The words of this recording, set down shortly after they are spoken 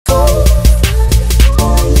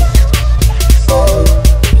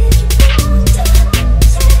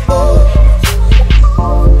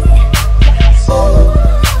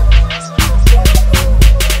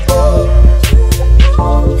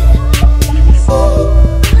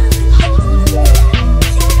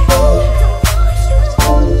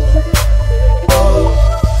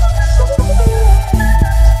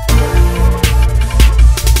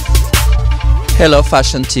Hello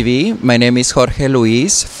Fashion TV, my name is Jorge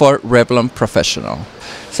Luis for Revlon Professional.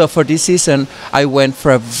 So for this season I went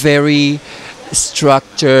for a very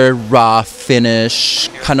structured, raw finish,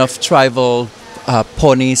 kind of tribal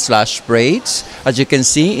pony / braids, as you can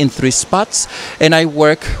see, in 3 spots. And I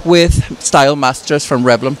work with style masters from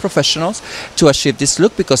Revlon Professionals to achieve this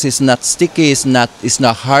look because it's not sticky, it's not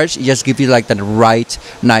harsh. It just gives you like the right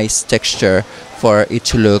nice texture for it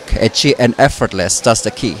to look edgy and effortless. That's the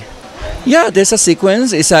key. Yeah, there's a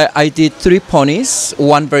sequence. I did 3 ponies,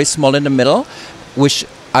 one very small in the middle, which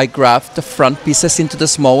I grabbed the front pieces into the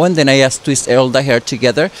small one, then I just twist all the hair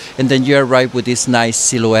together, and then you arrive with this nice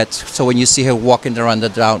silhouette. So when you see her walking around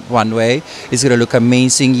the runway, it's going to look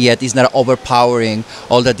amazing, yet it's not overpowering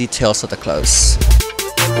all the details of the clothes.